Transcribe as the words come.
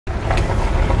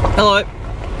Hello.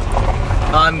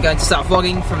 I'm going to start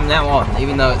vlogging from now on,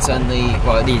 even though it's only,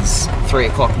 well, it is 3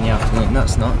 o'clock in the afternoon. No,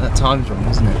 it's not. That time's wrong,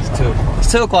 isn't it? It's 2.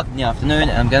 It's 2 o'clock in the afternoon,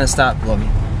 and I'm going to start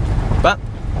vlogging. But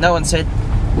no one said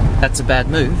that's a bad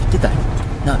move, did they?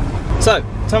 No. So,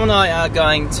 Tom and I are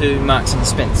going to Marks and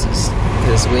Spencer's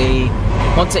because we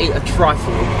want to eat a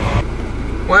trifle.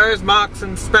 Where's Marks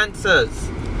and Spencer's?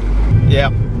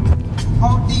 Yep.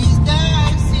 All these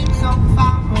days seem so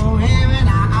far from here, and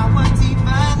I wasn't even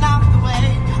off the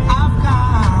way I've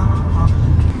gone.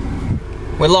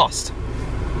 We're lost.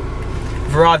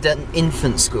 We've arrived at an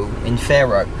infant school in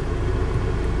Fair Oak.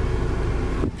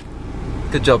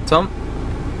 Good job, Tom.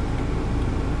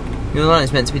 You're the one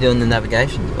who's meant to be doing the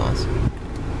navigation device.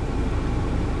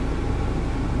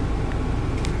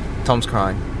 Tom's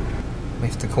crying. We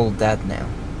have to call Dad now.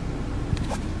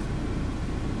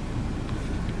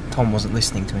 Tom wasn't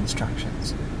listening to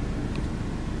instructions.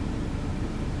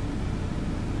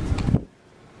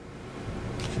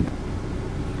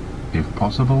 If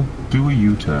possible, do a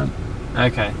U-turn.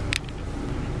 Okay.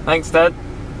 Thanks, Dad.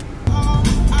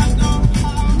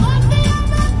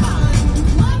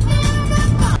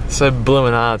 So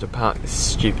bloomin' hard to park this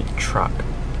stupid truck.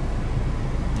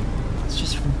 It's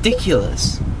just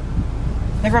ridiculous.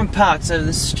 Everyone parks over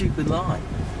this stupid line.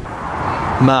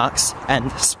 Marks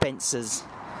and Spencer's.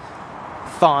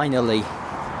 Finally.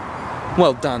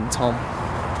 Well done, Tom.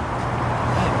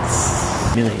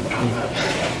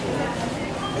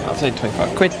 I'll say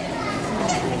 25 quid.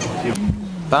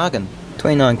 Bargain.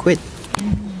 29 quid.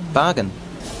 Bargain.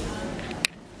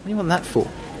 What do you want that for?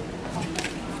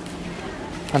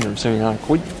 179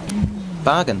 quid.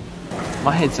 Bargain.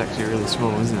 My head's actually really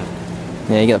small, isn't it?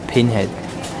 Yeah, you got a pinhead.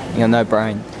 You got no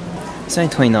brain. It's only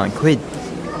 29 quid.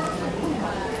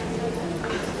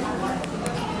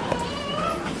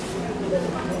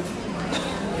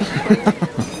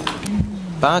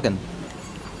 Bargain.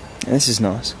 Yeah, this is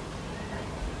nice.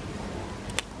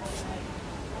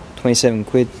 27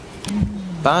 quid.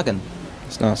 Bargain.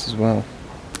 It's nice as well.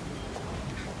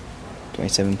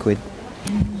 27 quid.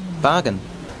 Bargain.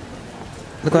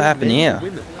 Look what happened here.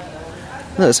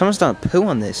 Look, someone's done a poo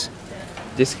on this.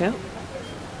 Discount?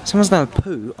 Someone's done a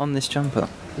poo on this jumper.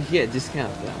 You get a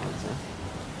discount for that one, so.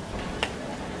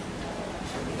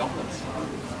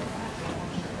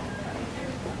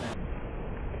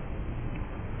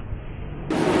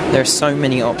 There are so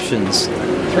many options.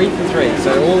 3 for 3,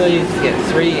 so all they need to get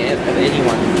 3 of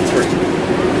anyone for 3.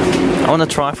 I want a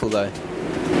trifle though.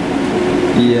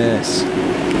 Yes.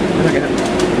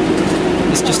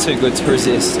 It's just too good to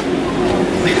resist.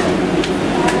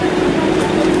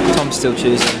 Tom's still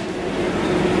choosing.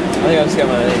 I think I'll just get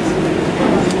one of these.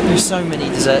 There's so many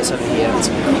desserts over here, it's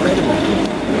incredible.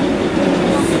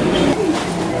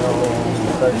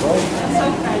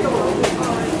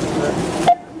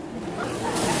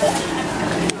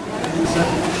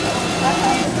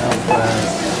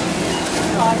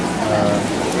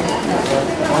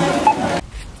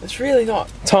 It's really not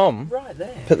Tom right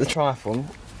there. put the trifle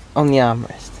on the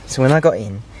armrest. So when I got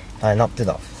in, I knocked it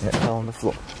off and it fell on the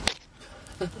floor.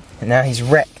 And now he's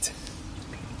wrecked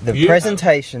the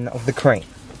presentation of the cream.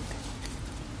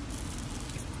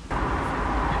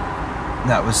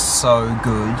 That was so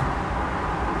good.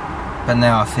 But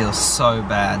now I feel so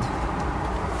bad.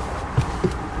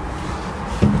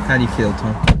 How do you feel,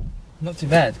 Tom? Not too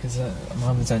bad, because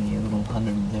mine was only a little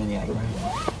 138 grams.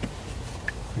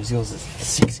 Whereas yours is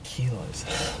 6 kilos.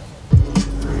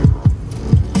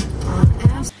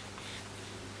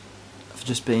 I've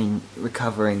just been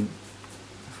recovering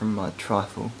from my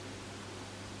trifle.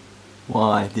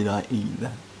 Why did I eat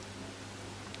that?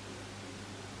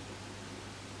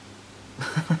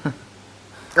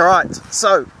 Alright,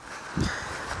 so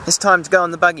it's time to go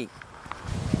on the buggy.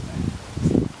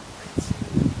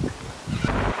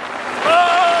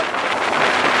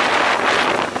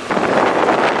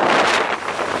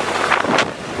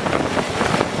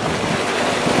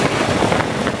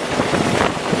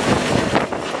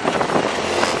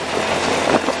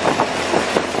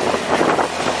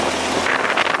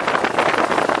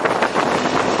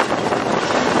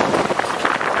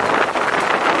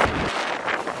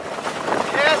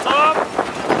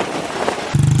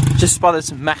 Just spotted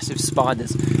some massive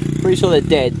spiders. Pretty sure they're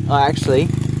dead. Oh, actually,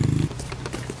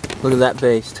 look at that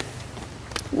beast.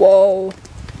 Whoa.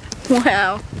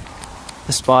 Wow.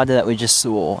 The spider that we just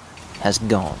saw has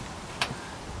gone.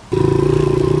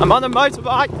 I'm on a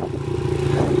motorbike.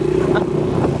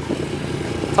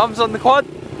 Tom's on the quad.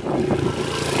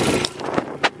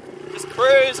 Just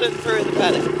cruising through the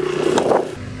paddock.